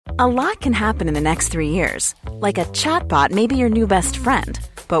A lot can happen in the next 3 years. Like a chatbot may be your new best friend.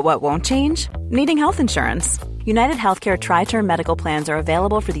 But what won't change? Needing health insurance. United Healthcare Tri-Term Medical Plans are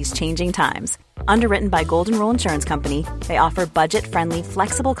available for these changing times. Underwritten by Golden Rule Insurance Company, they offer budget-friendly,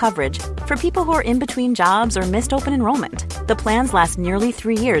 flexible coverage for people who are in between jobs or missed open enrollment. The plans last nearly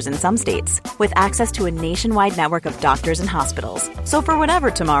 3 years in some states, with access to a nationwide network of doctors and hospitals. So for whatever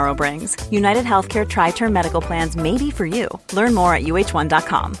tomorrow brings, United Healthcare Tri-Term Medical Plans may be for you. Learn more at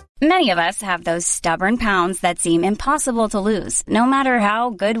uh1.com. Many of us have those stubborn pounds that seem impossible to lose, no matter how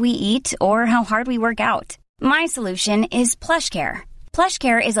good we eat or how hard we work out. My solution is PlushCare.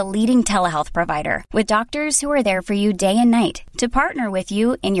 PlushCare is a leading telehealth provider with doctors who are there for you day and night to partner with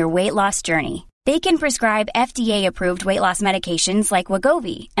you in your weight loss journey. They can prescribe FDA-approved weight loss medications like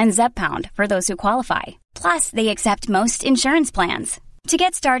Wegovy and Zepbound for those who qualify. Plus, they accept most insurance plans. To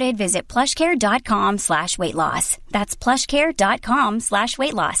get started, visit plushcare.com/weightloss. That's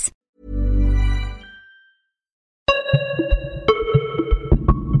plushcare.com/weightloss.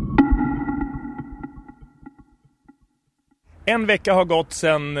 En vecka har gått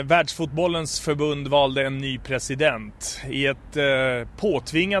sedan Världsfotbollens förbund valde en ny president i ett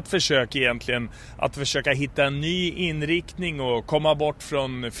påtvingat försök egentligen att försöka hitta en ny inriktning och komma bort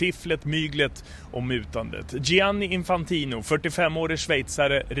från fifflet, myglet och mutandet. Gianni Infantino, 45-årig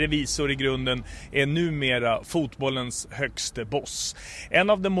schweizare, revisor i grunden, är numera fotbollens högste boss. En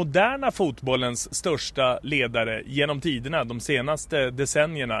av den moderna fotbollens största ledare genom tiderna, de senaste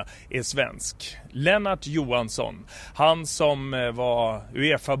decennierna, är svensk. Lennart Johansson, han som var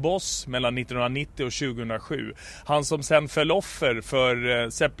UEFA-boss mellan 1990 och 2007. Han som sen föll offer för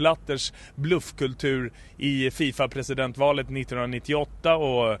Sepp Blatters bluffkultur i FIFA-presidentvalet 1998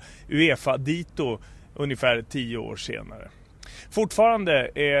 och UEFA-dito ungefär 10 år senare.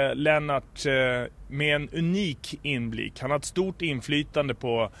 Fortfarande är Lennart med en unik inblick. Han har ett stort inflytande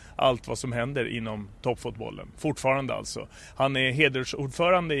på allt vad som händer inom toppfotbollen. Fortfarande alltså. Han är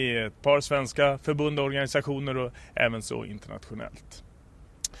hedersordförande i ett par svenska förbund och organisationer och även så internationellt.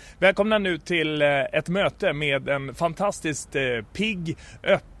 Välkomna nu till ett möte med en fantastiskt pigg,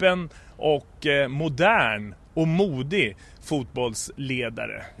 öppen och modern och modig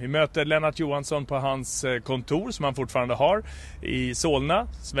fotbollsledare. Vi möter Lennart Johansson på hans kontor som han fortfarande har i Solna.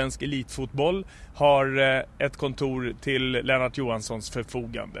 Svensk elitfotboll har ett kontor till Lennart Johanssons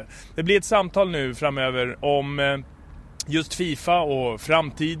förfogande. Det blir ett samtal nu framöver om just FIFA och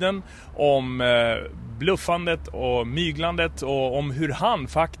framtiden, om bluffandet och myglandet och om hur han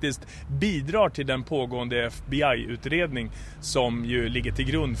faktiskt bidrar till den pågående FBI-utredning som ju ligger till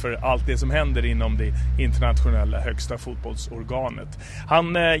grund för allt det som händer inom det internationella högsta fotbollsorganet.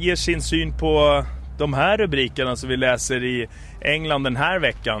 Han ger sin syn på de här rubrikerna som vi läser i England den här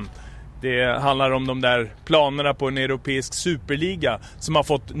veckan. Det handlar om de där planerna på en europeisk superliga som har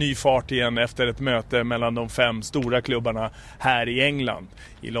fått ny fart igen efter ett möte mellan de 5 stora klubbarna här i England,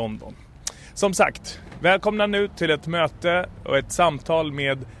 i London. Som sagt, välkomna nu till ett möte och ett samtal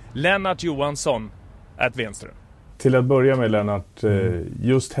med Lennart Johansson @Wenström. Till att börja med Lennart,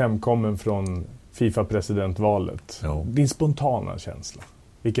 just hemkommen från FIFA-presidentvalet. Ja. Din spontana känsla,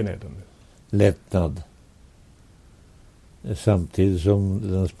 vilken är den nu? Lättnad. Samtidigt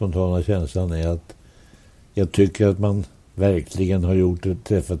som den spontana känslan är att jag tycker att man verkligen har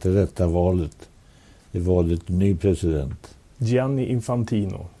träffat det rätta valet. Det valet en ny president. Gianni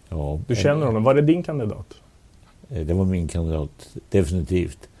Infantino. Ja, du känner honom. Var det din kandidat? Det var min kandidat,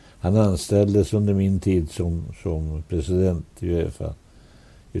 definitivt. Han anställdes under min tid som president i UEFA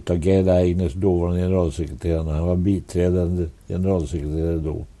utav Gerd Eigners, dåvarande generalsekreterare. Han var biträdande generalsekreterare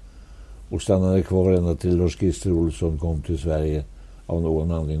då. Och stannade kvar ända till Lars Christer Olsson kom till Sverige av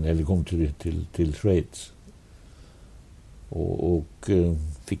någon anledning, eller kom till Schweiz. Och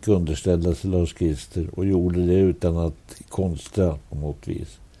fick underställa sig Lars Christer och gjorde det utan att konstra på något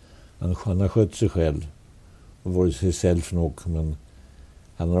vis. Han har skött sig själv och varit sig själv nog, men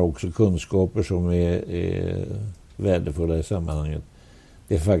han har också kunskaper som är värdefulla i sammanhanget.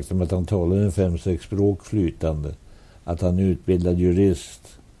 Det faktum att han talar en 5-6 språk flytande, att han är utbildad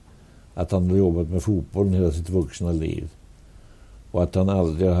jurist, att han har jobbat med fotbollen hela sitt vuxna liv och att han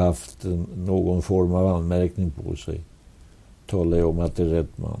aldrig har haft någon form av anmärkning på sig, talar jag om att det är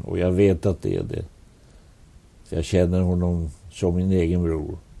rätt man. Och jag vet att det är det. Så jag känner honom som min egen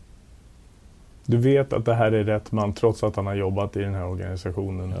bror. Du vet att det här är rätt man trots att han har jobbat i den här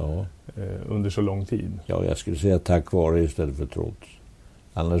organisationen under så lång tid? Ja, jag skulle säga tack vare istället för trots.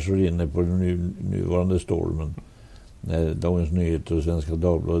 Annars är det inne på den nuvarande stormen. När Dagens Nyheter och Svenska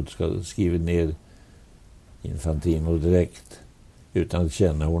Dagbladet ska skriva ner Infantino direkt utan att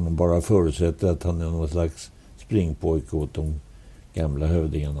känna honom, bara förutsätter att han är någon slags springpojke åt de gamla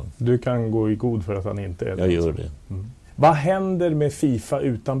hövdingarna. Du kan gå i god för att han inte är det? Jag gör det. Vad händer med FIFA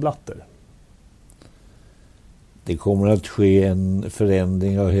utan Blatter? Det kommer att ske en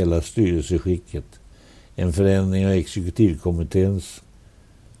förändring av hela styrelseskicket. En förändring av exekutivkommitténs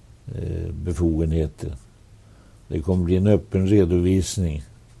befogenheter. Det kommer bli en öppen redovisning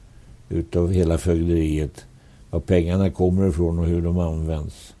utav hela fögderiet. Var pengarna kommer ifrån och hur de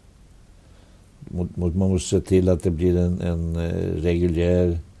används. Man måste se till att det blir en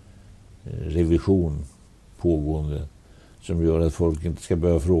reguljär revision pågående som gör att folk inte ska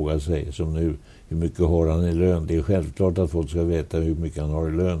börja fråga sig som nu, hur mycket har han i lön? Det är självklart att folk ska veta hur mycket han har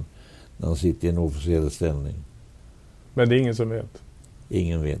i lön när han sitter i en officiell ställning. Men det är ingen som vet?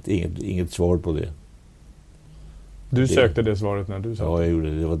 Ingen vet. Inget svar på det. Du sökte det svaret när du sa? Ja, jag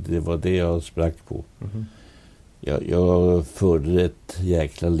gjorde det. Det var det jag sprack på. Jag förde ett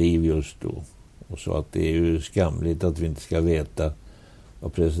jäkla liv just då och sa att det är ju skamligt att vi inte ska veta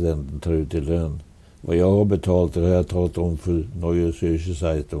vad presidenten tar ut i lön. Vad jag har betalt det har jag talat om för Neue Zürcher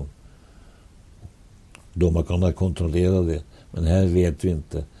Zeitung. De har kunnat kontrollera det. Men här vet vi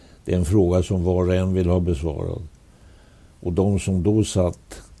inte. Det är en fråga som var och en vill ha besvarad. Och de som då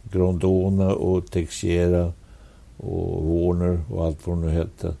satt, Grondona och Teixeira och Warner och allt vad de nu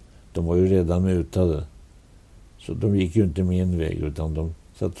hette, de var ju redan mutade. Så de gick ju inte min väg utan de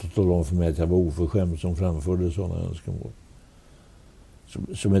satt och talade om för mig att jag var oförskämd som framförde sådana önskemål.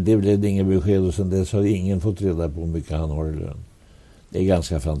 Så med det blev det inga besked och sen dess har ingen fått reda på hur mycket han har i lön. Det är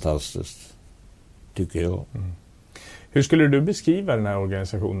ganska fantastiskt, tycker jag. Hur skulle du beskriva den här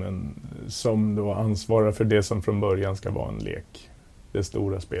organisationen som då ansvarar för det som från början ska vara en lek? Det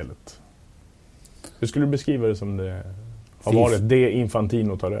stora spelet. Hur skulle du beskriva det som det har varit? Det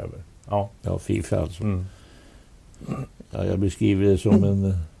Infantino tar över? Ja, FIFA alltså. Ja, jag beskriver det som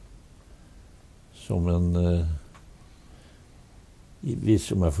en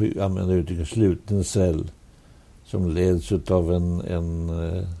viss, om jag får använda uttrycket, sluten cell som leds av en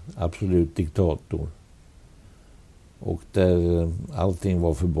absolut diktator. Och där allting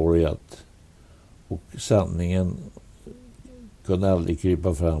var förborgat. Och sanningen kunde aldrig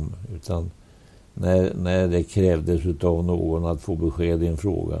krypa fram. Utan när det krävdes av någon att få besked i en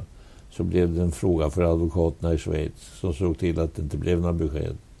fråga så blev det en fråga för advokaterna i Schweiz som såg till att det inte blev några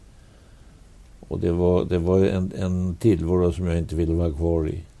besked. Och det var en tillvaro som jag inte ville vara kvar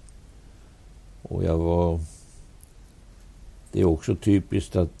i. Och det är också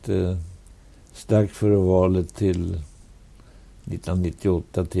typiskt att strax före valet till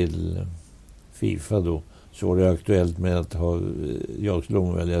 1998 till FIFA då, så var det aktuellt med att jag skulle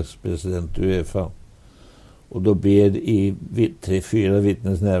omväljas president UEFA. Och då ber i 3-4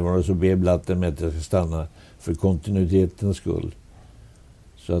 vittnens närvaro så ber Blatter med att jag ska stanna för kontinuitetens skull.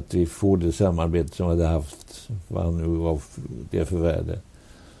 Så att vi får det samarbete som vi hade haft, vad han nu var det för värde.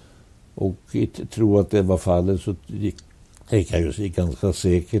 Och tro att det var fallet så gick jag ganska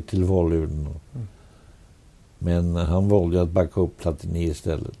säkert till valurnen. Men han valde att backa upp Platini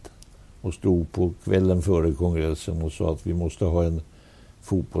istället. Och stod på kvällen före kongressen och sa att vi måste ha en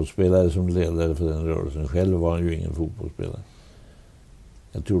fotbollsspelare som ledare för den rörelsen. Själv var han ju ingen fotbollsspelare.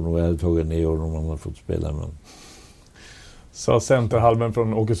 Jag tror nog jag hade tagit ner honom om han hade fått spela. Men... Sa centerhalven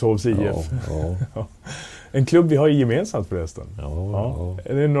från Åkeshovs IF. Ja. En klubb vi har gemensamt förresten. Ja.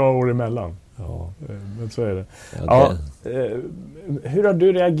 Är det några år emellan? Ja. Men så är det. Hur har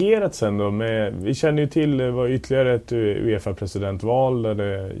du reagerat sen då? Vi känner ju till det var ytterligare ett UEFA-presidentval där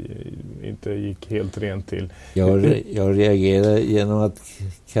det inte gick helt rent till. Jag reagerar genom att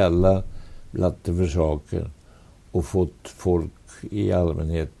kalla Blatter för saker och fått folk i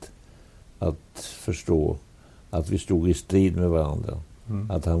allmänhet att förstå att vi stod i strid med varandra.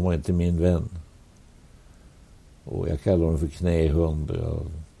 Att han var inte min vän. Och jag kallar honom för knähund. Jag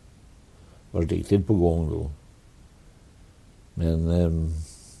var riktigt på gång då. Men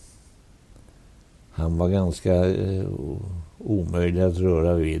han var ganska omöjlig att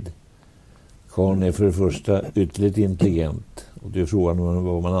röra vid. Karl är för det första ytterligt intelligent. Och det är frågan om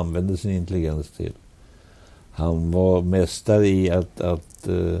vad man använder sin intelligens till. Han var mästare i att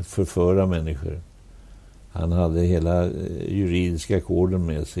förföra människor. Han hade hela juridiska koden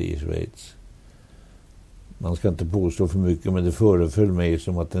med sig i Schweiz. Man ska inte påstå för mycket, men det föreföll mig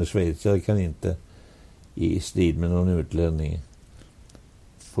som att en schweizare kan inte i strid med någon utlänning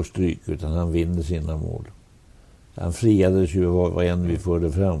få stryk, utan han vinner sina mål. Han friades ju vad än vi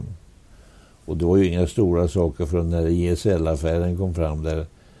förde fram. Och det var ju inga stora saker förrän när ISL-affären kom fram där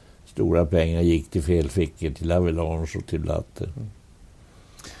stora pengar gick till fel fickor, till Avalanche och till Blatter.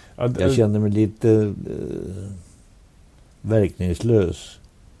 Jag känner mig lite verkningslös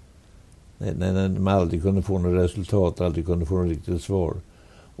När man aldrig kunde få något resultat, aldrig kunde få något riktigt svar.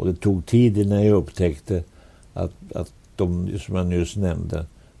 Och det tog tid innan jag upptäckte att de som jag nyss nämnde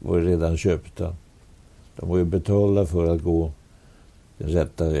var ju redan köpta. De var ju betalda för att gå den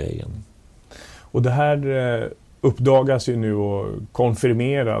rätta vägen. Och det här uppdagas ju nu och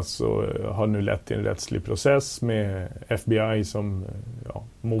konfirmeras och har nu lett till en rättslig process med FBI som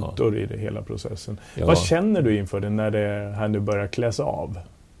motor i det hela processen. Ja. Vad känner du inför det när det här nu börjar kläs av?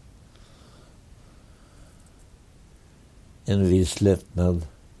 En viss lättnad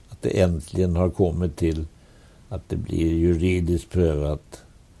att det äntligen har kommit till att det blir juridiskt prövat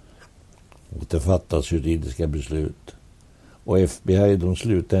och det fattas juridiska beslut. Och FBI, de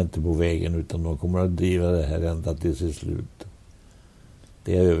slutar inte på vägen utan de kommer att driva det här ända till sitt slut.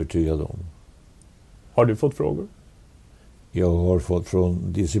 Det är jag övertygad om. Har du fått frågor? Jag har fått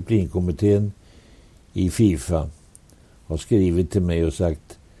från disciplinkommittén i FIFA. Har skrivit till mig och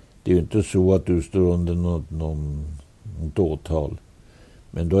sagt det är ju inte så att du står under något åtal.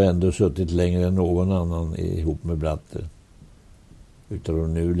 Men du har ändå suttit längre än någon annan ihop med Blatter. Utan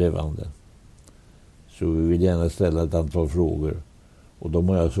de nu levande. Så vi vill gärna ställa ett antal frågor. Och de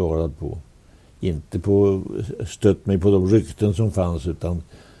har jag svarat på. Inte på stött mig på de rykten som fanns utan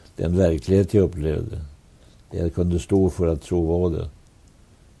den verklighet jag upplevde. Det jag kunde stå för att så var det.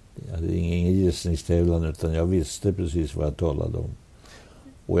 Jag hade ingen gissningstävlan utan jag visste precis vad jag talade om.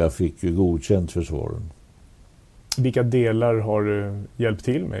 Och jag fick ju godkänt för svaren. Vilka delar har du hjälpt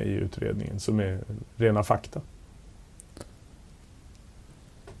till med i utredningen som är rena fakta?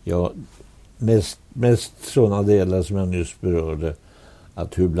 Ja, mest sådana delar som jag nyss berörde.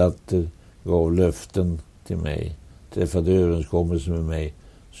 Att hur Blatter gav löften till mig. Träffade överenskommelser med mig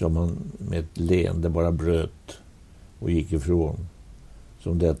som han med ett leende bara bröt och gick ifrån.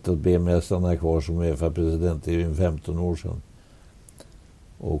 Som detta be mig stanna kvar som UEFA-president i 15 år sedan.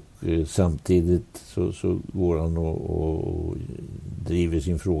 Och samtidigt så går han och driver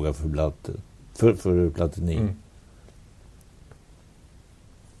sin fråga för Blatter. För Platini. Mm.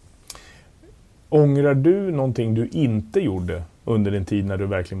 Ångrar du någonting du inte gjorde under den tid när du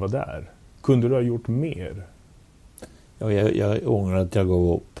verkligen var där? Kunde du ha gjort mer? Ja, jag ångrar att jag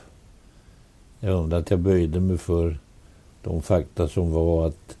gav upp. Jag undrar att jag böjde mig för de fakta som var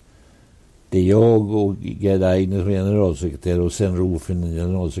att det jag och Gerd Eichner som generalsekreterare och sen Rofin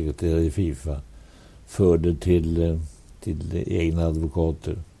generalsekreterare i FIFA förde till egna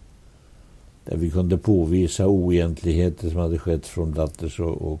advokater. Där vi kunde påvisa oegentligheter som hade skett från Blatters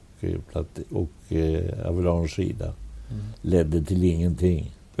och Avalanche sida. Ledde till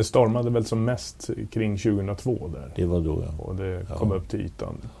ingenting. Det stormade väl som mest kring 2002 där. Det var då, ja. Och det kom upp till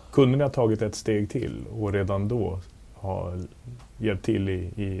ytan. Kunde ni ha tagit ett steg till och redan då ha hjälpt till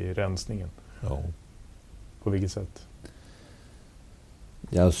i rensningen? Ja. På vilket sätt?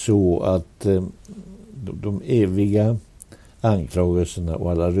 Jag såg att de eviga anklagelserna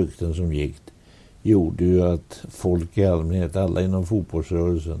och alla rykten som gick gjorde ju att folk i allmänhet, alla inom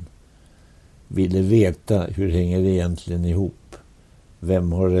fotbollsrörelsen, ville veta hur hänger det egentligen ihop.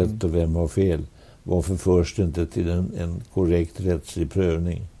 Vem har rätt och vem har fel? Varför förs det inte till en korrekt rättslig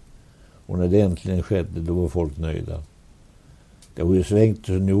prövning? Och när det äntligen skedde, då var folk nöjda. Det var ju svängt,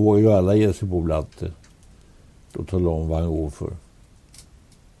 så nu var ju alla ge sig på Blatter. Då talar om vad han går för.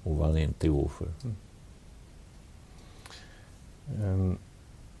 Och vad han inte går för.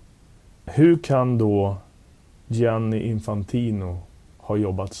 Hur kan då Gianni Infantino ha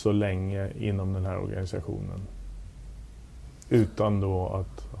jobbat så länge inom den här organisationen utan då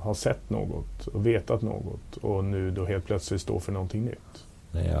att ha sett något och vetat något och nu då helt plötsligt stå för någonting nytt?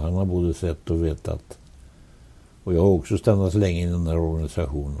 Nej, han har både sett och vetat. Och jag har också stannat länge i den här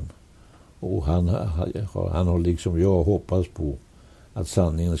organisationen. Och han har liksom jag hoppats på att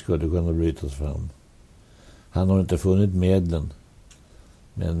sanningen skulle kunna brytas fram. Han har inte funnit medlen.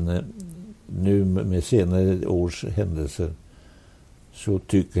 Men nu med senare års händelser så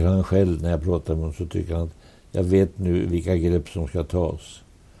tycker han själv, när jag pratar med honom, så tycker han att jag vet nu vilka grepp som ska tas.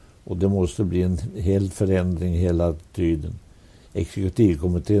 Och det måste bli en hel förändring hela tiden.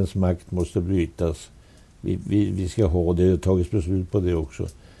 Exekutivkommitténs makt måste brytas. Vi ska ha det, tagits beslut på det också.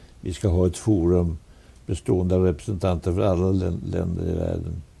 Vi ska ha ett forum bestående av representanter för alla länder i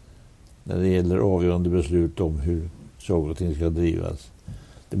världen. När det gäller avgörande beslut om hur saker och ting ska drivas.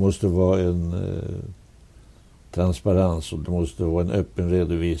 Det måste vara en transparens och det måste vara en öppen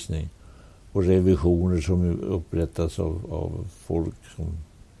redovisning. Och revisioner som upprättas av folk som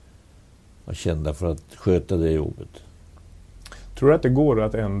är kända för att sköta det jobbet. Tror du att det går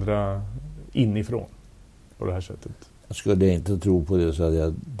att ändra inifrån på det här sättet? Skulle jag inte tro på det så hade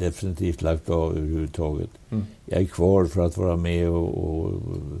jag definitivt lagt av överhuvudtaget. Jag är kvar för att vara med och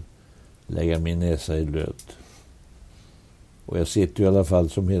lägga min näsa i blöt. Och jag sitter i alla fall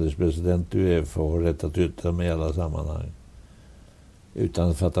som hederspresident i UEFA och har rätt att yttra mig i alla sammanhang. Utan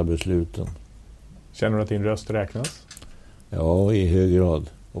att fatta besluten. Känner du att din röst räknas? Ja, i hög grad.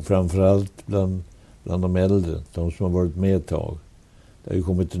 Och framförallt bland de äldre, de som har varit med ett tag. Det har ju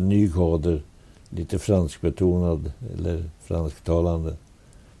kommit en ny kader, lite franskbetonad eller fransktalande,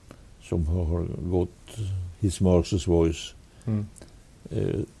 som har gått his Marx's voice.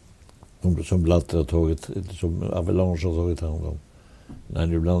 Som Blatter har tagit, som Avalanche har tagit hand om. Nej,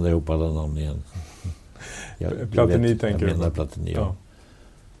 nu blandar jag ihop alla namn igen. Platini tänker du? Jag menar Platini, ja.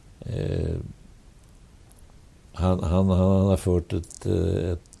 Han har fört ett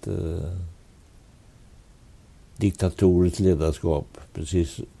diktatoriskt ledarskap,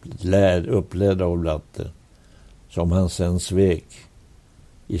 precis upplärd av Blatter, som han sen svek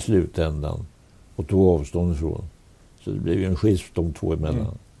i slutändan och tog avstånd ifrån. Så det blev ju en schism de två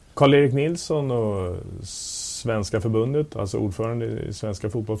emellan. Karl-Erik Nilsson och Svenska förbundet, alltså ordförande i Svenska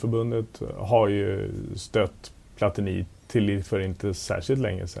fotbollförbundet, har ju stött Platini till för inte särskilt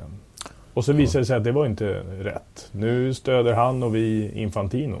länge sedan. Och så visade det sig att det var inte rätt. Nu stöder han och vi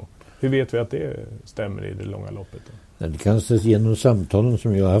Infantino. Hur vet vi att det stämmer i det långa loppet då? Det kan ses genom samtalen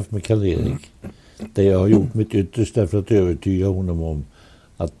som jag har haft med Karl-Erik. Där jag har gjort mitt yttersta för att övertyga honom om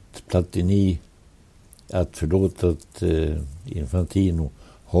att Platini, att Infantino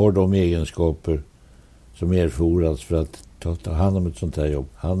har de egenskaper som erfordras för att ta hand om ett sånt här jobb.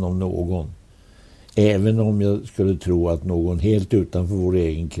 Hand om någon. Även om jag skulle tro att någon helt utanför vår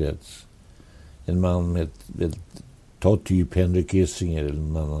egen krets, en man med ta typ Henry Kissinger eller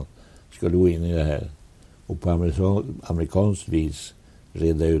någon annan, skulle gå in i det här och på amerikanskt vis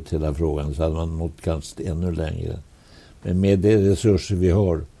reda ut hela frågan, så hade man nått kanske ännu längre. Men med de resurser vi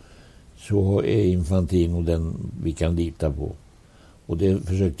har så är Infantino den vi kan lita på. Och det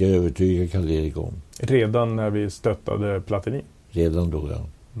försökte jag övertyga Karl-Erik om. Redan när vi stöttade Platini? Redan då, ja.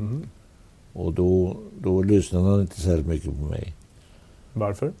 Och då lyssnade han inte särskilt mycket på mig.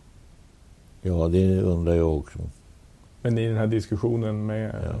 Varför? Ja, det undrar jag också. Men i den här diskussionen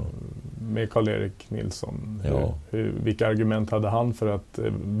med Karl-Erik Nilsson, vilka argument hade han för att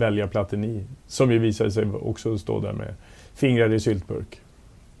välja Platini? Som ju visade sig också stå där med fingrar i syltburk.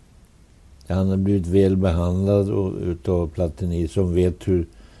 Han har blivit väl behandlad utav Platini, som vet hur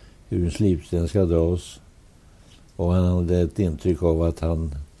en slipsten ska dras. Och han hade ett intryck av att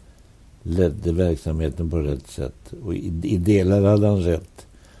han ledde verksamheten på rätt sätt. Och i delar hade han rätt.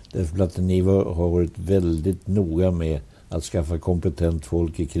 Därför Platini har varit väldigt noga med att skaffa kompetent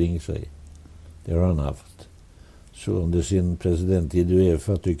folk kring sig. Det har han haft. Så under sin presidenttid i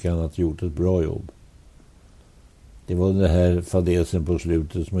UEFA tycker han att han gjort ett bra jobb. Det var den här fadesen på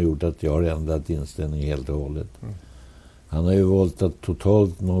slutet som har gjort att jag har ändrat inställning helt och hållet. Han har ju valt att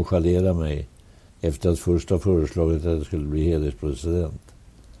totalt nonchalera mig efter att först ha föreslagit att jag skulle bli hederspresident.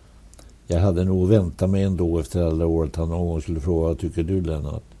 Jag hade nog väntat mig ändå efter alla år att han någon gång skulle fråga: vad tycker du,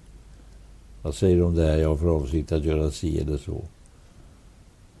 Lennart? Vad säger du om det här? Jag har för avsikt att göra si eller så.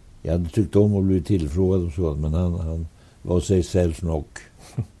 Jag hade tyckt om att bli tillfrågad och så, men han var sig själv nog.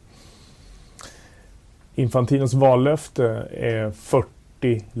 Infantinos vallöfte är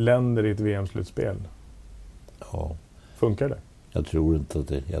 40 länder i ett VM-slutspel. Ja. Funkar det? Jag tror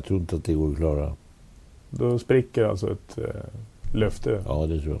inte att det går att klara. Då spricker alltså ett löfte? Ja,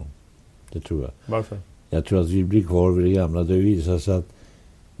 det tror jag. Varför? Jag tror att vi blir kvar vid det gamla. Det visar sig att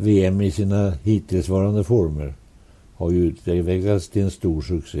VM i sina hittillsvarande former har ju utvecklats till en stor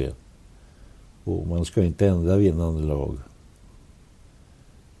succé. Och man ska inte ändra vinnande lag.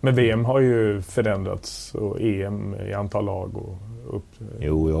 Men VM har ju förändrats och EM i antal lag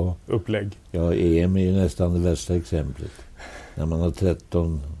och upplägg. Ja, EM är ju nästan det värsta exemplet. När man har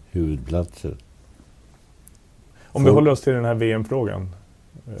 13 huvudplatser. Om vi håller oss till den här VM-frågan.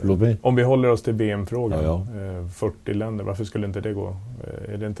 Förlåt mig? Om vi håller oss till VM-frågan. Ja. 40 länder, varför skulle inte det gå?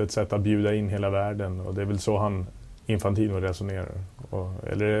 Är det inte ett sätt att bjuda in hela världen? Och det är väl så Infantino resonerar.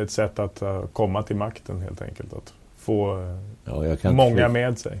 Eller är det ett sätt att komma till makten helt enkelt? Att få många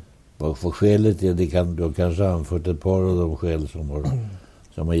med sig. Vad för skälet är, du har kanske anfört ett par av de skäl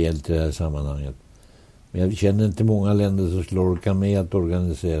som har gällt i det här sammanhanget. Men jag känner inte många länder som skulle orka med att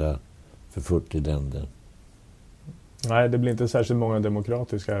organisera för 40 länder. Nej, det blir inte särskilt många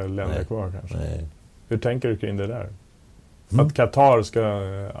demokratiska länder kvar kanske. Nej. Hur tänker du kring det där? För att Qatar ska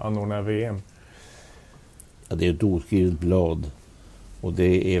anordna VM? Ja, det är ett oskrivet blad. Och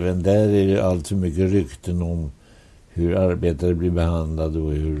även där är det allt för mycket rykten om hur arbetare blir behandlade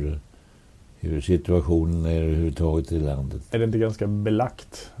och hur situationen är överhuvudtaget i landet. Är det inte ganska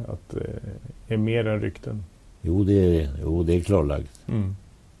belagt att det är mer än rykten? Jo, det är klarlagt.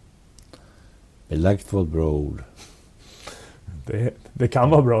 Belagt var ett bra ord. Det kan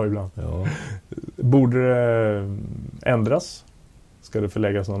vara bra ibland. Ja. Borde det ändras? Ska det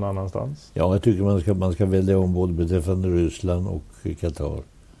förläggas någon annanstans? Ja, jag tycker man ska välja om både beträffande Ryssland och Qatar.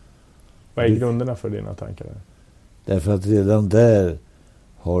 Vad är grunderna för dina tankar? Därför att redan där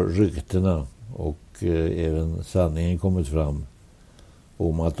har ryktena och även sanningen kommit fram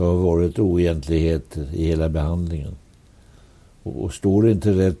om att det har varit oegentligheter i hela behandlingen. Och står det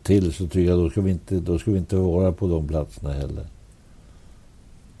inte rätt till så tycker jag då ska vi inte vara på de platserna heller.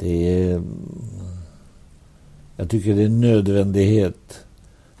 Jag tycker det är en nödvändighet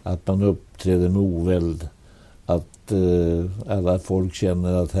att man uppträder med oväld. Att alla folk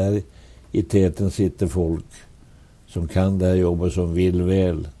känner att här i täten sitter folk som kan det här jobbet, som vill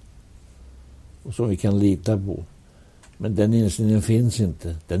väl. Och som vi kan lita på. Men den inställningen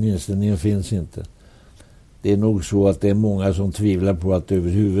finns inte. Det är nog så att det är många som tvivlar på att det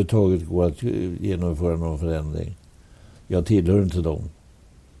överhuvudtaget går att genomföra någon förändring. Jag tillhör inte dem.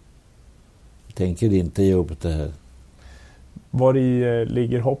 Jag tänker inte ge upp det här. Var i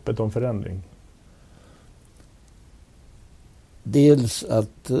ligger hoppet om förändring? Dels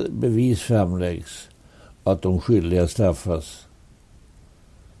att bevis framläggs. Att de skyldiga straffas.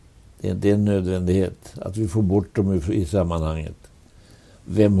 Det är en nödvändighet. Att vi får bort dem i sammanhanget.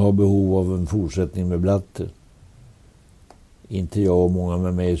 Vem har behov av en fortsättning med Blatter? Inte jag och många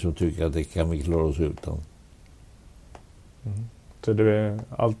med mig som tycker att det kan vi klara oss utan. Så det är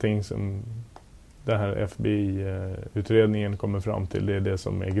allting som den här FBI-utredningen kommer fram till, det är det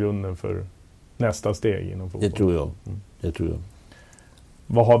som är grunden för nästa steg inom fotboll? Det tror jag.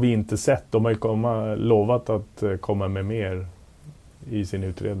 Vad har vi inte sett? De har ju lovat att komma med mer i sin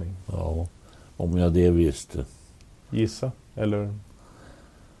utredning. Ja, om jag det visste. Gissa? Eller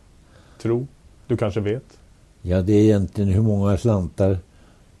tro? Du kanske vet? Ja, det är egentligen hur många slantar.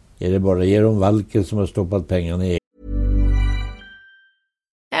 Är det bara Jeroen Valker som har stoppat pengarna i?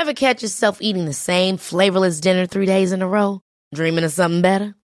 Ever catch yourself eating the same flavorless dinner 3 days in a row? Dreaming of something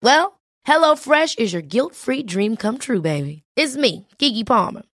better? Well, HelloFresh is your guilt-free dream come true, baby. It's me, Keke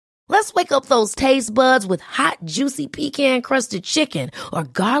Palmer. Let's wake up those taste buds with hot, juicy pecan-crusted chicken or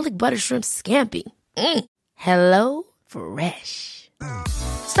garlic butter shrimp scampi. Hello Fresh.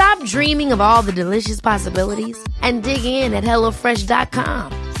 Stop dreaming of all the delicious possibilities and dig in at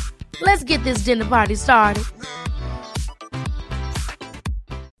HelloFresh.com. Let's get this dinner party started.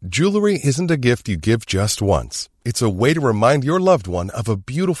 Jewelry isn't a gift you give just once. It's a way to remind your loved one of a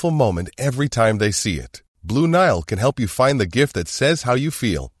beautiful moment every time they see it. Blue Nile can help you find the gift that says how you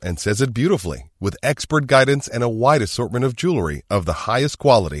feel and says it beautifully, with expert guidance and a wide assortment of jewelry of the highest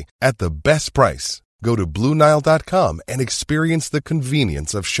quality at the best price. Go to BlueNile.com and experience the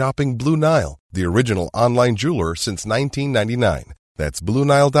convenience of shopping Blue Nile, the original online jeweler since 1999. That's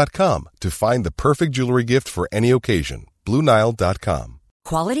BlueNile.com to find the perfect jewelry gift for any occasion. BlueNile.com.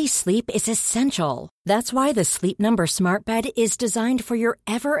 Quality sleep is essential. That's why the Sleep Number Smart Bed is designed for your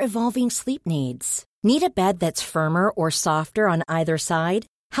ever-evolving sleep needs. Need a bed that's firmer or softer on either side?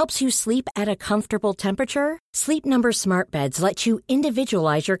 Helps you sleep at a comfortable temperature? Sleep Number Smart Beds let you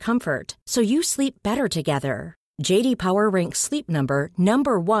individualize your comfort, so you sleep better together. J.D. Power ranks Sleep Number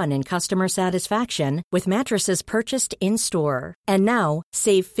 #1 in customer satisfaction with mattresses purchased in-store. And now,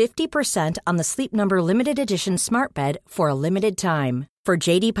 save 50% on the Sleep Number Limited Edition Smart Bed for a limited time. For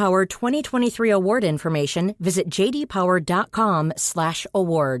J.D. Power 2023 award information, visit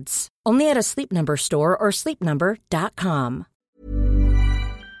jdpower.com/awards. Only at a Sleep Number store or sleepnumber.com.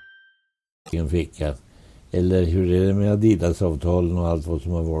 En ficka. Eller hur är det med Adidas-avtalen och allt vad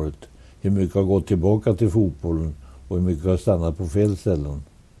som har varit? Hur mycket har gått tillbaka till fotbollen och hur mycket har stannat på fel ställen?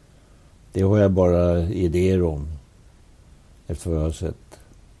 Det har jag bara idéer om efter vad jag har sett.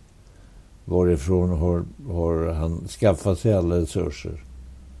 Varifrån har han skaffat sig alla resurser?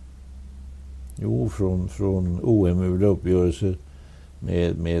 Jo, från ohemula uppgörelser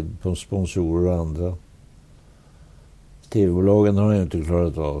med sponsorer och andra. TV-bolagen har han inte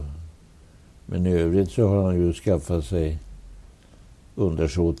klarat av. Men i övrigt så har han ju skaffat sig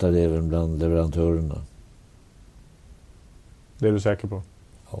undersåtar även bland leverantörerna. Det är du säker på?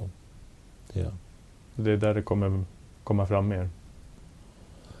 Ja, det är jag. Det är där det kommer komma fram mer?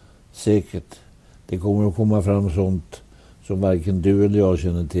 Säkert. Det kommer att komma fram sånt som varken du eller jag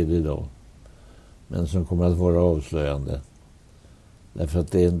känner till idag. Men som kommer att vara avslöjande. Därför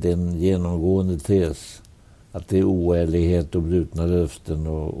att det är en genomgående tes. Att det är oärlighet och brutna löften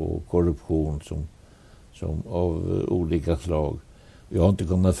och korruption som av olika slag. Jag har inte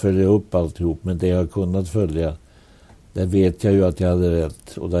kunnat följa upp alltihop, men det jag har kunnat följa, där vet jag ju att jag hade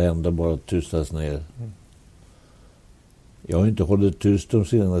rätt och det ändå bara tystas ner. Jag har inte hållit tyst de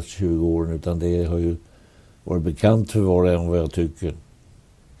senaste 20 åren, utan det har ju varit bekant för var och en vad jag tycker.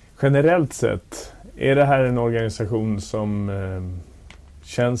 Generellt sett, är det här en organisation som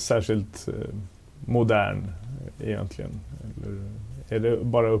känns särskilt modern egentligen? Eller är det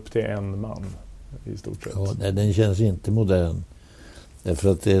bara upp till en man i stort sett? Ja, nej, den känns inte modern.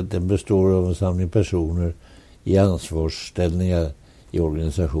 Därför att den består av en samling personer i ansvarsställningar i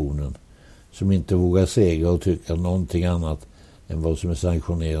organisationen som inte vågar säga och tycka någonting annat än vad som är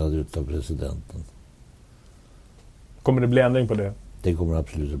sanktionerat utav presidenten. Kommer det bli ändring på det? Det kommer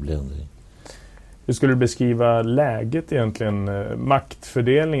absolut att bli ändring. Hur skulle du beskriva läget egentligen?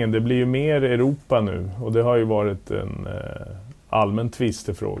 Maktfördelningen, det blir ju mer Europa nu och det har ju varit en allmän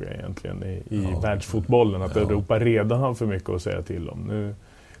tvistefråga egentligen i världsfotbollen, att Europa redan har för mycket att säga till om. Nu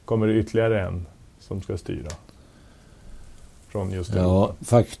kommer det ytterligare en som ska styra från just Europa. Ja,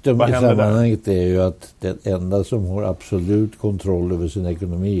 faktum i sammanhanget är ju att den enda som har absolut kontroll över sin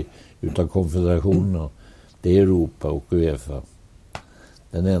ekonomi utav konfederationerna, det är Europa och UEFA.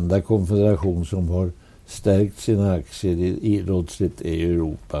 Den enda konfederation som har stärkt sina aktier idrottsligt är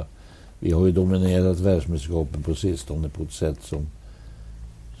Europa. Vi har ju dominerat världsmästerskapen på sistone på ett sätt som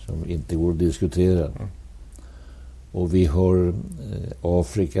inte går att diskutera. Och vi har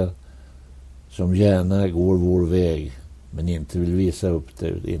Afrika som gärna går vår väg men inte vill visa upp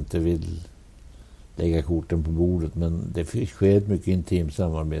det, inte vill lägga korten på bordet. Men det sker ett mycket intimt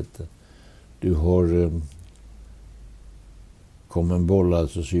samarbete. Du har Commonwealth,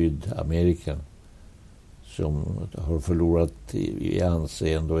 alltså Sydamerika, som har förlorat i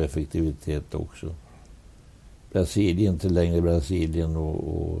anseende och effektivitet också. Brasilien, inte längre Brasilien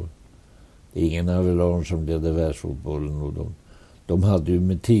och det är ingen Avalanche som leder världsfotbollen. Och de hade ju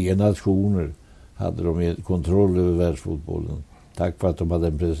med 10 nationer hade de kontroll över världsfotbollen. Tack vare att de hade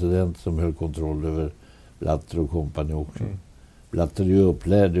en president som höll kontroll över Blatter och kompani också. Blatter är ju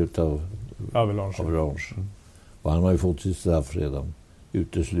upplärd utav Avalanche. Och han har ju fått sitt straff redan.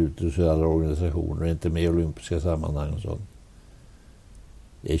 Utesluter sig alla organisationer, inte med i olympiska sammanhang och sånt.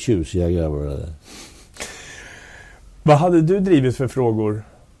 Det är tjusiga grabbar där. Vad hade du drivit för frågor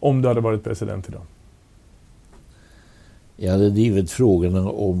om du hade varit president idag? Jag hade drivit frågorna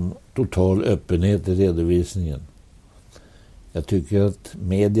om total öppenhet i redovisningen. Jag tycker att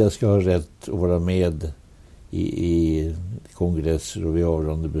media ska ha rätt att vara med i kongresser och vid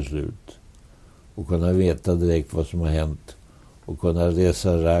avgörande beslut. Och kunna veta direkt vad som har hänt. Och kunna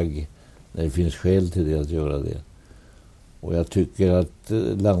resa ragg när det finns skäl till det att göra det. Och jag tycker att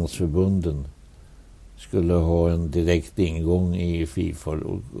landsförbunden skulle ha en direkt ingång i FIFA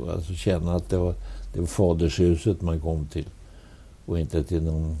och alltså känna att det var fadershuset man kom till och inte till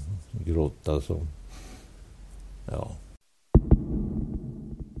någon grotta som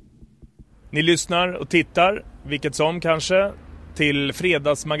Ni lyssnar och tittar, vilket som kanske, till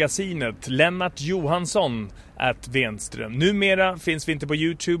fredagsmagasinet Lennart Johansson @Wenström. Numera finns vi inte på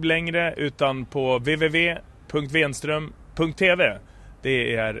YouTube längre utan på www.wenström.tv.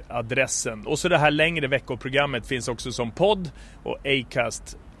 Det är adressen. Och så det här längre veckoprogrammet finns också som podd och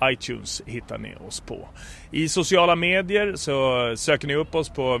Acast, iTunes hittar ni oss på. I sociala medier så söker ni upp oss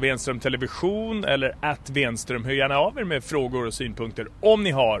på Wenström Television eller @Wenström. Hör gärna av er med frågor och synpunkter om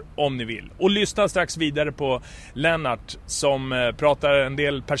ni vill. Och lyssna strax vidare på Lennart som pratar en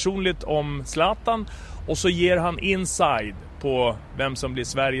del personligt om Zlatan och så ger han inside på vem som blir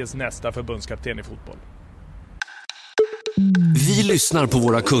Sveriges nästa förbundskapten i fotboll. Vi lyssnar på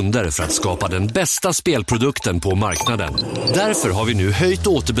våra kunder för att skapa den bästa spelprodukten på marknaden. Därför har vi nu höjt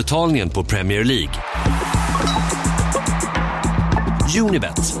återbetalningen på Premier League.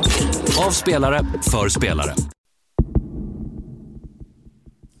 Unibet. Av spelare, för spelare.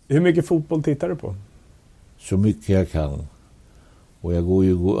 Hur mycket fotboll tittar du på? Så mycket jag kan. Och jag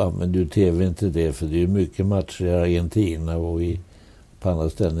använder ju tv inte det, för det är mycket matcher i Argentina och på andra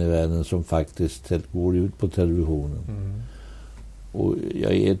ställen i världen som faktiskt går ut på televisionen. Och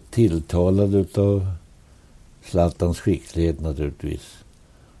jag är tilltalad utav Zlatans skicklighet naturligtvis.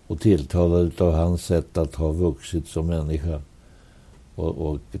 Och tilltalad utav hans sätt att ha vuxit som människa.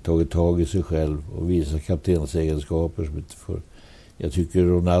 Och tagit tag i sig själv och visa kaptensegenskaper som inte för. Jag tycker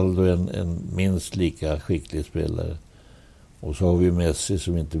Ronaldo är en minst lika skicklig spelare. Och så har vi Messi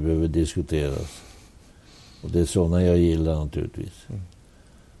som inte behöver diskuteras. Och det är sådana jag gillar naturligtvis.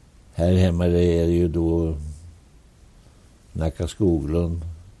 Här hemma är det ju då Nacka Skoglund.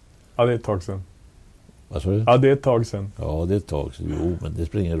 Ja, det är ett tag sedan. Vad sa du? Ja, det är ett tag sedan. Ja, det är ett tag sedan. Jo, men det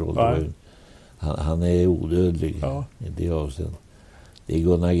spelar ingen roll. Han är odödlig i det avseendet. Det är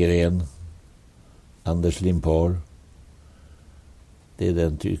Gunnar Gren, Anders Limpar. Det är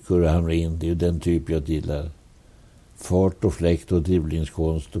den typ, Kurre Hamrin. Det är ju den typ jag gillar. fart och fläkt och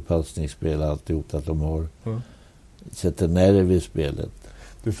dribblingskonst och passningsspel, alltihop att de har sätter nerv i spelet.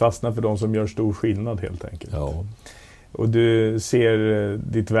 Du fastnar för de som gör stor skillnad helt enkelt. Ja. Och du ser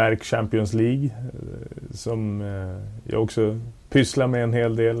ditt verk Champions League som jag också pysslar med en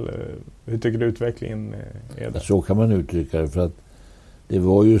hel del. Hur tycker du utvecklingen är där? Så kan man uttrycka det, för att det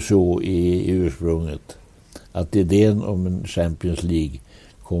var ju så i ursprunget att idén om en Champions League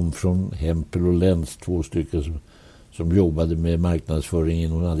kom från Hempel och Lenz, 2 stycken som jobbade med marknadsföring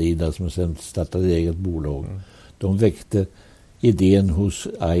inom Adidas som sen startade eget bolag. De väckte idén hos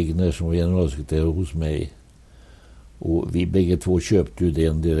Aigner som var generalsekreterare hos mig. Och vi bägge två köpte ju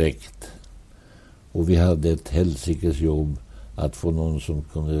den direkt. Och vi hade ett helsikes jobb att få någon som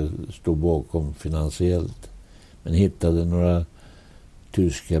kunde stå bakom finansiellt. Men hittade några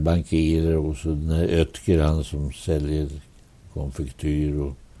tyska bankirer och så den här Oetker, han som säljer konfektyr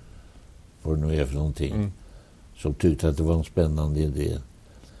och vad det nu är för någonting. Som tyckte att det var en spännande idé.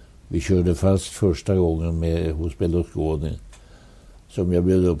 Vi körde fast första gången med hos Berlusconi som jag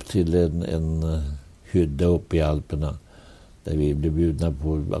bjöd upp till en hydda uppe i Alperna där vi blev bjudna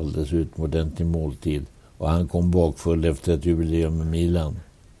på alldeles utomordentlig måltid. Och han kom bakfull efter ett jubileum med Milan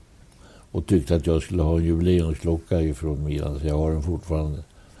och tyckte att jag skulle ha en jubileumsklocka ifrån Milan, så jag har den fortfarande.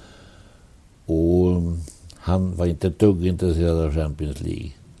 Och han var inte ett dugg intresserad av Champions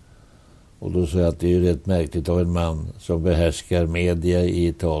League. Och då sa jag att det är ju rätt märkligt av en man som behärskar media i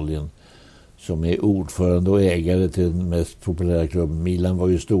Italien, som är ordförande och ägare till den mest populära klubben. Milan var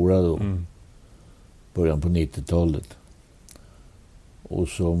ju stora då, början på 90-talet. Och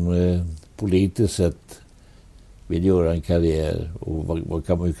som politiskt sett vill göra en karriär. Och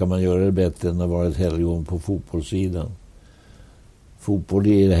hur kan man göra det bättre än att vara ett helgon på fotbollssidan? Fotboll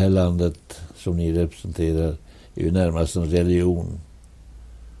i det här landet som ni representerar är ju närmast en religion.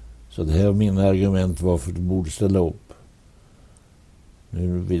 Så det här var mina argument varför du borde ställa upp.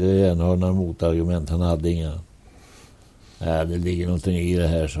 Nu vill jag gärna ha några motargument. Han hade inga. Nej, det ligger någonting i det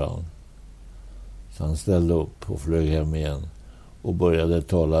här, sa han. Så han ställde upp och flög hem igen. Och började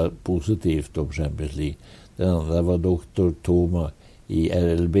tala positivt om Champions League. Den andra var Dr. Thoma i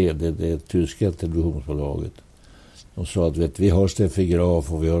RLB, det tyska televisionsbolaget. De sa att vi har Steffi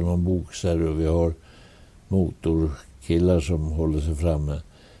Graf och vi har någon boxare och vi har motorkillar som håller sig framme.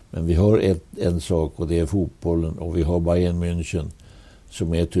 Men vi har en sak och det är fotbollen, och vi har Bayern München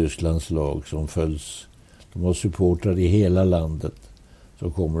som är Tysklands lag som följs. De har supportrar i hela landet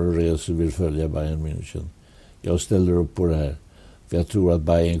som kommer och reser och vill följa Bayern München. Jag ställer upp på det här. För jag tror att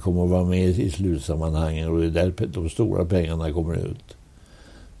Bayern kommer att vara med i slutsammanhangen och det är där de stora pengarna kommer ut.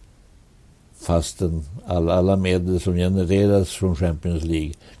 Fastän alla medel som genereras från Champions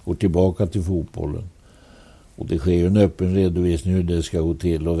League går tillbaka till fotbollen. Och det sker ju en öppen redovisning hur det ska gå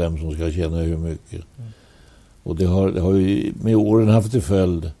till och vem som ska tjäna hur mycket. Och det har ju med åren haft till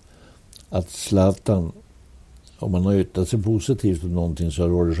följd att Zlatan, om man har yttrat sig positivt om någonting så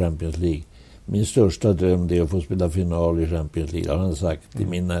har det Champions League. Min största dröm är att få spela final i Champions League, har han sagt i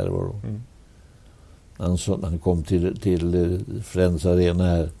min närvaro. Han kom till Friends Arena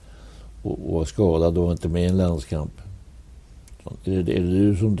här och var skadad och var inte med i en landskamp. Är det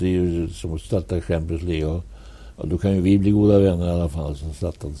du som startar Champions League? Ja, då kan ju vi bli goda vänner i alla fall.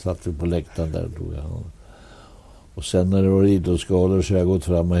 Så satt vi på läktaren där, tror jag. Och sen när det var idrottsskador så har jag gått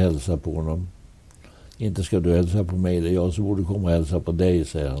fram och hälsat på honom. Inte ska du hälsa på mig, det är jag som borde komma och hälsa på dig,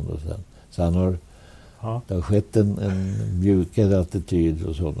 säger han då sen. Så han har, det har skett en mjukare attityd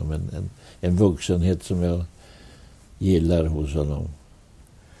hos honom, en vuxenhet som jag gillar hos honom.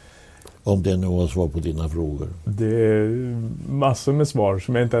 Om det nu var svar på dina frågor. Det är massor med svar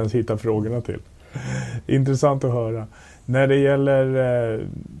som jag inte ens hittar frågorna till. Intressant att höra. När det gäller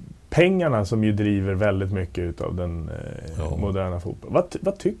pengarna som ju driver väldigt mycket av den moderna fotbollen.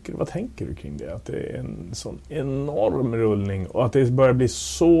 Vad tänker du kring det? Att det är en sån enorm rullning och att det börjar bli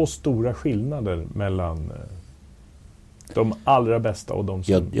så stora skillnader mellan de allra bästa och de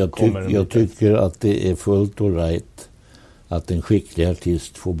som jag tycker att det är fullt och right att en skicklig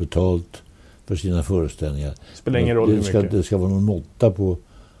artist får betalt för sina föreställningar. Spelar ingen roll hur mycket. Det ska vara någon måtta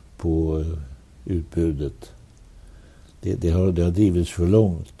på utbudet. Det har drivits för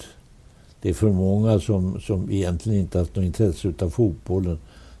långt. Det är för många som egentligen inte haft något intresse utav fotbollen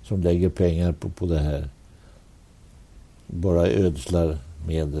som lägger pengar på det här. Bara ödslar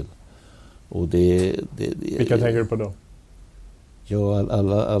medel. Och vilka tänker du på då? Ja,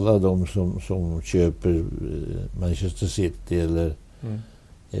 alla de som köper Manchester City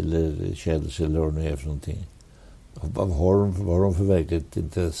eller Chelsea eller vad det är för någonting. Vad har de för verkligt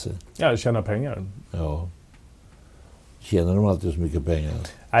intresse? Ja, tjäna pengar. Ja. Tjänar de alltid så mycket pengar?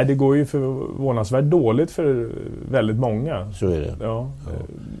 Nej, det går ju förvånansvärt dåligt för väldigt många. Så är det. Ja.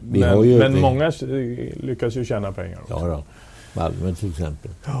 Men många lyckas ju tjäna pengar också. Ja då. Malmö till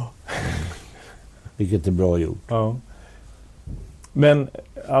exempel. Ja. Vilket är bra gjort. Ja. Men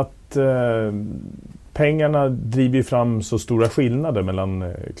att pengarna driver fram så stora skillnader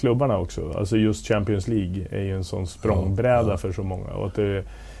mellan klubbarna också. Alltså just Champions League är ju en sån språngbräda för så många. Och att det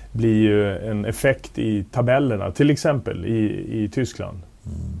blir ju en effekt i tabellerna. Till exempel i Tyskland.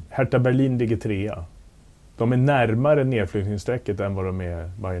 Hertha Berlin ligger 3:a. De är närmare nedflyttningsstrecket än vad de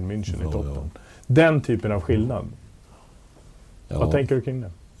är Bayern München i toppen. Ja. Den typen av skillnad. Ja. Vad tänker du kring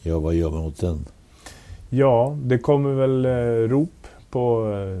det? Ja, vad gör man åt den? Ja, det kommer väl rop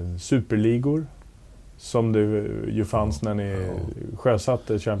på superligor som det ju fanns när ni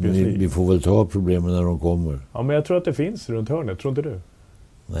sjösatte Champions League. Vi får väl ta problemen när de kommer. Ja, men jag tror att det finns runt hörnet, tror inte du?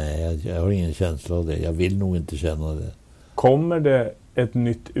 Nej, jag har ingen känsla av det. Jag vill nog inte känna det. Kommer det ett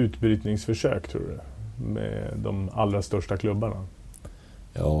nytt utbrytningsförsök, tror du? Med de allra största klubbarna?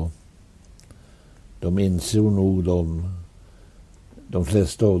 Ja. De inser nog de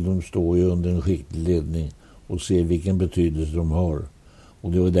flesta av dem står ju under en skicklig ledning och ser vilken betydelse de har.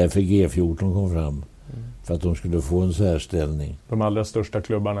 Och det var därför G14 kom fram. För att de skulle få en särställning. De allra största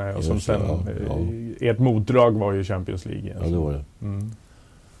klubbarna och som sen ert motdrag var ju Champions League. Ja, det var det.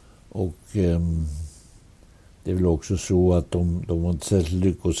 Och det är väl också så att de var inte särskilt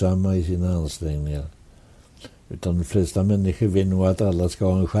lyckosamma i sina ansträngningar. Utan de flesta människor vill nog att alla ska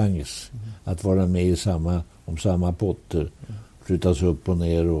ha en chans att vara med i samma potter. Flyttas upp och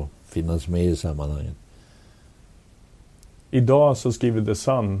ner och finnas med i sammanhanget. Idag så skriver The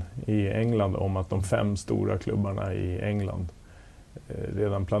Sun i England om att de 5 stora klubbarna i England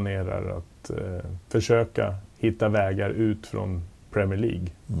redan planerar att försöka hitta vägar ut från Premier League.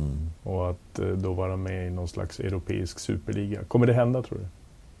 Och att då vara med i någon slags europeisk superliga. Kommer det hända, tror du?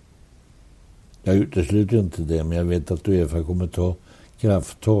 Jag utesluter inte det, men jag vet att UEFA kommer ta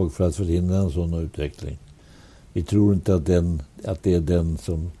krafttag för att förhindra en sån utveckling. Vi tror inte att det är den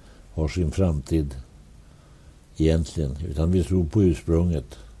som har sin framtid egentligen, utan vi tror på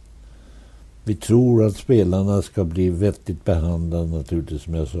ursprunget. Vi tror att spelarna ska bli vettigt behandlade, naturligtvis,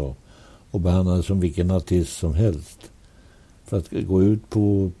 som jag sa, och behandlade som vilken artist som helst. För att gå ut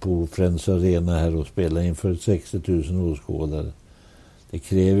på Friends Arena här och spela inför 60 000 åskådare, det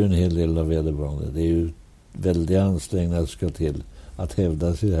kräver en hel del av vederbörande. Det är ju väldiga ansträngningar ska till att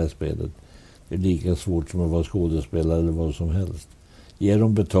hävda sig i det här spelet. Det är lika svårt som att vara skådespelare eller vad som helst. Ge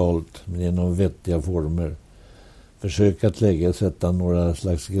dem betalt, men genom vettiga former. Försök att sätta några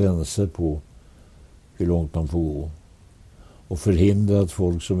slags gränser på hur långt man får gå. Och förhindra att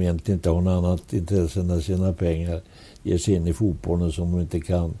folk som egentligen inte har något annat intresse än att tjäna pengar ger sig in i fotbollen som de inte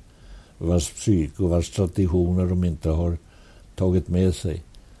kan. Vars psyke och vars traditioner de inte har tagit med sig.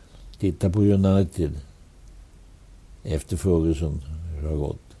 Titta på United efter Ferguson, hur det har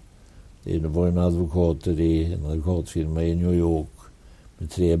gått. Det var en advokatfirma i New York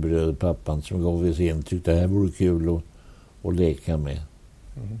med 3 bröder, pappan, som gav sig intryck. Det här vore kul att leka med.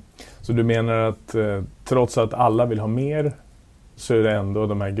 Så du menar att trots att alla vill ha mer, så är det ändå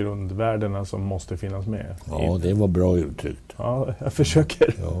de här grundvärdena som måste finnas med? Ja, det var bra uttryckt. Ja, jag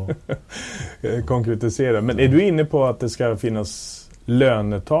försöker konkretisera. Men är du inne på att det ska finnas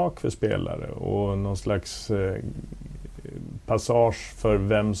lönetak för spelare och någon slags passage för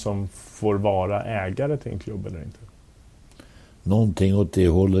vem som får vara ägare till en klubb eller inte? Någonting åt det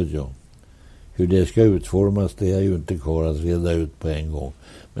hållet, ja. Hur det ska utformas, det är ju inte kvar att reda ut på en gång.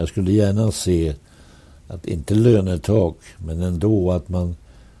 Men jag skulle gärna se att inte lönetak, men ändå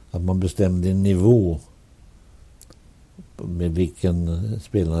att man bestämde en nivå med vilken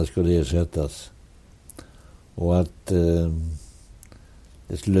spelarna skulle ersättas. Och att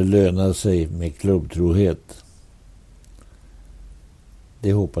det skulle löna sig med klubbtrohet.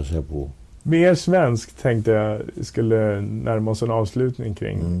 Det hoppas jag på. Mer svenskt tänkte jag skulle närma oss en avslutning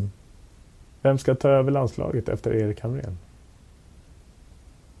kring. Vem ska ta över landslaget efter Erik Hamrén?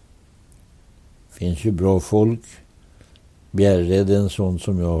 Finns ju bra folk. Bjärred är en sån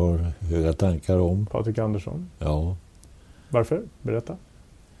som jag har höga tankar om. Patrik Andersson? Ja. Varför? Berätta.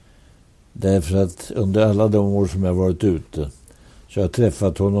 Därför att under alla de år som jag varit ute så har jag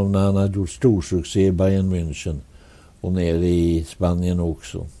träffat honom när han har gjort stor succé i Bayern München och nere i Spanien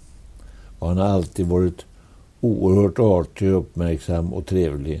också. Och han har alltid varit oerhört artig, uppmärksam och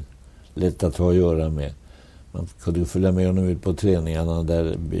trevlig. Lätt att ha att göra med. Man kunde följa med honom ut på träningarna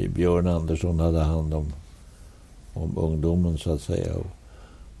där Björn Andersson hade hand om ungdomen, så att säga.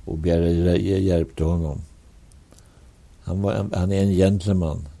 Och Bjärre hjälpte honom. Han är en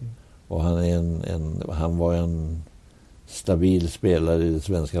gentleman. Och han var en stabil spelare i det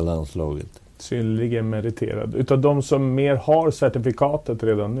svenska landslaget. Synnerligen meriterad. Utav de som mer har certifikatet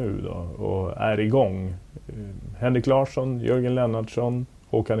redan nu då och är igång. Henrik Larsson, Jörgen Lennartsson,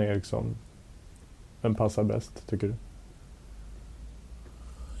 Håkan Eriksson. Vem passar bäst, tycker du?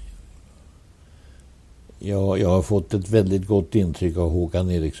 Ja, jag har fått ett väldigt gott intryck av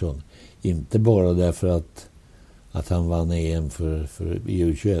Håkan Eriksson. Inte bara därför att han vann EM för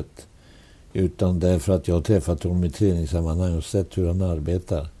EU21. Utan därför att jag har träffat honom i träningssammanhang och sett hur han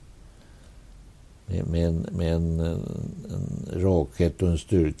arbetar. Med en rakhet och en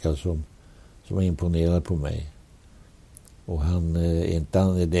styrka som har imponerat på mig. Och han är inte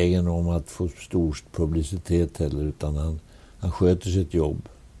angelägen om att få stor publicitet heller, utan han sköter sitt jobb.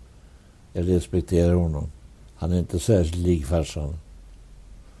 Jag respekterar honom. Han är inte särskilt lik farsan.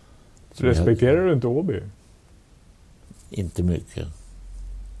 Respekterar du inte Åby? Inte mycket.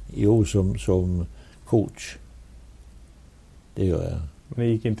 Jo, som coach. Det gör jag. Men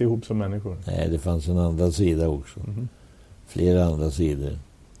ni gick inte ihop som människor? Nej, det fanns en andra sida också. Flera andra sidor.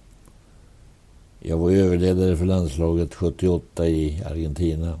 Jag var överledare för landslaget 78 i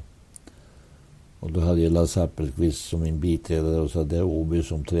Argentina. Och då hade jag Lars Appelqvist som min biträdare och så hade jag Åby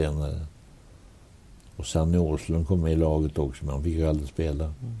som tränare. Och Sanny Åslund kom med i laget också, men han fick ju aldrig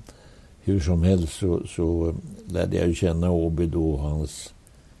spela. Hur som helst så lärde jag ju känna Åby då, hans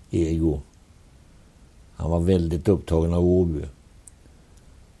ego. Han var väldigt upptagen av Åby.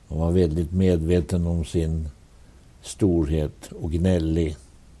 Han var väldigt medveten om sin storhet och gnällig.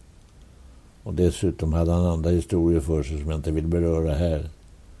 Och dessutom hade han andra historier för sig som jag inte vill beröra här.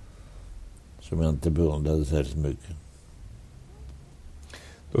 Som jag inte beundrade särskilt mycket.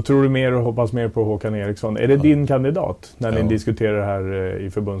 Då tror du mer och hoppas mer på Håkan Eriksson. Är det din kandidat när ni diskuterar här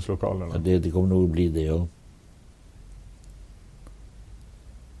i förbundslokalerna? Ja, det kommer nog bli det, ja.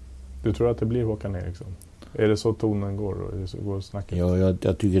 Du tror att det blir Håkan Eriksson? Är det så tonen går och är det så går snacket? Ja,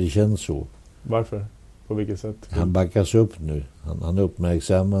 jag tycker det känns så. Varför? På vilket sätt? Han backas upp nu. Han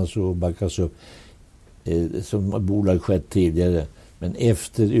uppmärksammas och backas upp. Som bolag skett tidigare. Men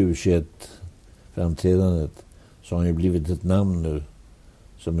efter U21-framträdandet så har han ju blivit ett namn nu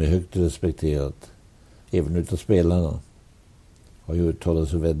som är högt respekterat. Även utav spelarna. Har ju uttalat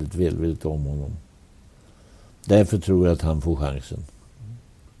sig väldigt välvilligt om honom. Därför tror jag att han får chansen.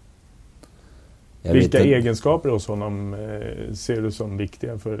 Vilka egenskaper hos honom ser du som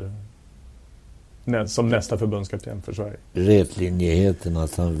viktiga som nästa förbundskapten för Sverige? Rätlinjigheten,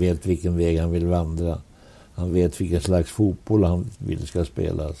 att han vet vilken väg han vill vandra. Han vet vilken slags fotboll han vill ska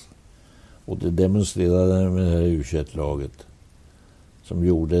spelas. Och det demonstrerade han med det här U21-laget. Som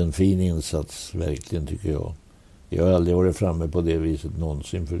gjorde en fin insats, verkligen, tycker jag. Jag har aldrig varit framme på det viset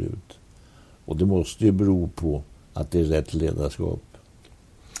någonsin förut. Och det måste ju bero på att det är rätt ledarskap.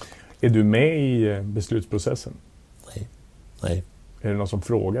 Är du med i beslutsprocessen? Nej. Är det någon som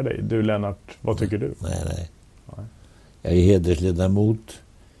frågar dig? Du Lennart, vad tycker du? Nej. Jag är hedersledamot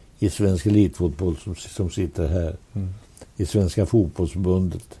i Svensk Elitfotboll som sitter här. I Svenska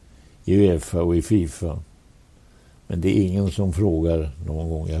Fotbollsförbundet, i UEFA och i FIFA. Men det är ingen som frågar någon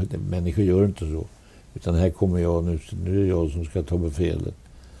gång. Människor gör inte så. Utan här kommer jag nu är det jag som ska ta befälet.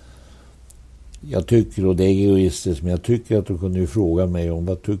 Jag tycker, och det är egoistiskt, men jag tycker att du kunde ju fråga mig om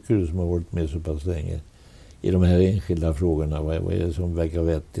vad tycker du som har varit med så pass länge i de här enskilda frågorna. Vad är det som verkar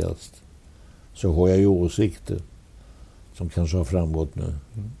vettigast? Så har jag ju åsikter som kanske har framgått nu.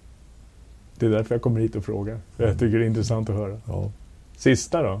 Det är därför jag kommer hit och frågar. För jag tycker det är intressant att höra. Ja.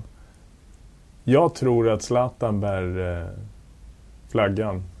 Sista då. Jag tror att Zlatan bär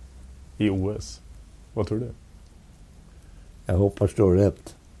flaggan i OS. Vad tror du? Jag hoppas du har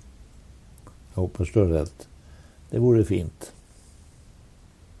rätt. Det vore fint.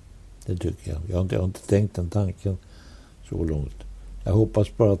 Det tycker jag. Jag har inte tänkt den tanken så långt. Jag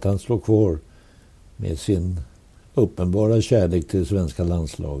hoppas bara att han slår kvar med sin uppenbara kärlek till det svenska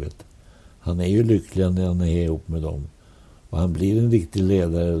landslaget. Han är ju lycklig när han är ihop med dem. Och han blir en riktig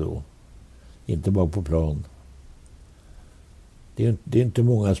ledare då. Inte bara på plan. Det är inte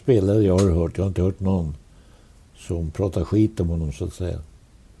många spelare jag har hört. Jag har inte hört någon som pratar skit om honom så att säga.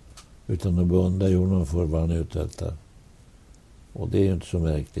 Utan att beundra honom för vad han uträttar. Och det är ju inte så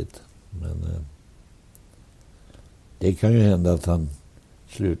märkligt. Men det kan ju hända att han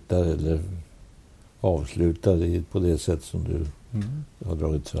slutar eller avslutar på det sätt som du har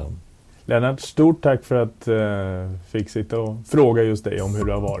dragit fram. Lennart, stort tack för att fick sitta och fråga just dig om hur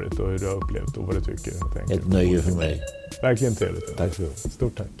det har varit och hur du har upplevt och vad du tycker. Ett nöje för mig. Verkligen trevligt. Tack så.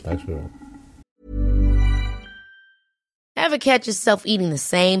 Stort tack. Tack så. Ever catch yourself eating the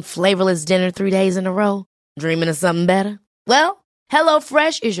same flavorless dinner 3 days in a row? Dreaming of something better? Well,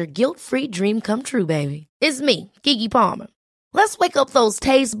 HelloFresh is your guilt-free dream come true, baby. It's me, Keke Palmer. Let's wake up those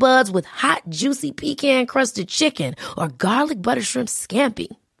taste buds with hot, juicy pecan-crusted chicken or garlic butter shrimp scampi.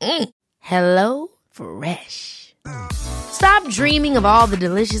 Hello Fresh. Stop dreaming of all the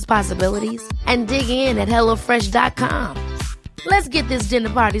delicious possibilities and dig in at HelloFresh.com. Let's get this dinner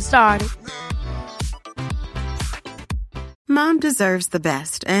party started. Mom deserves the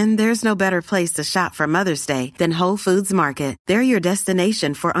best, and there's no better place to shop for Mother's Day than Whole Foods Market. They're your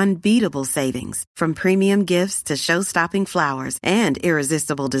destination for unbeatable savings, from premium gifts to show-stopping flowers and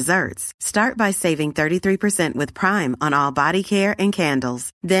irresistible desserts. Start by saving 33% with Prime on all body care and candles.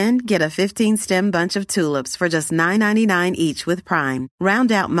 Then get a 15-stem bunch of tulips for just $9.99 each with Prime.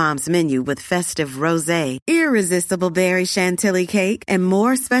 Round out Mom's menu with festive rosé, irresistible berry chantilly cake, and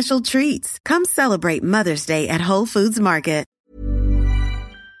more special treats. Come celebrate Mother's Day at Whole Foods Market.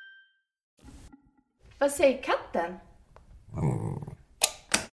 Vad säger katten?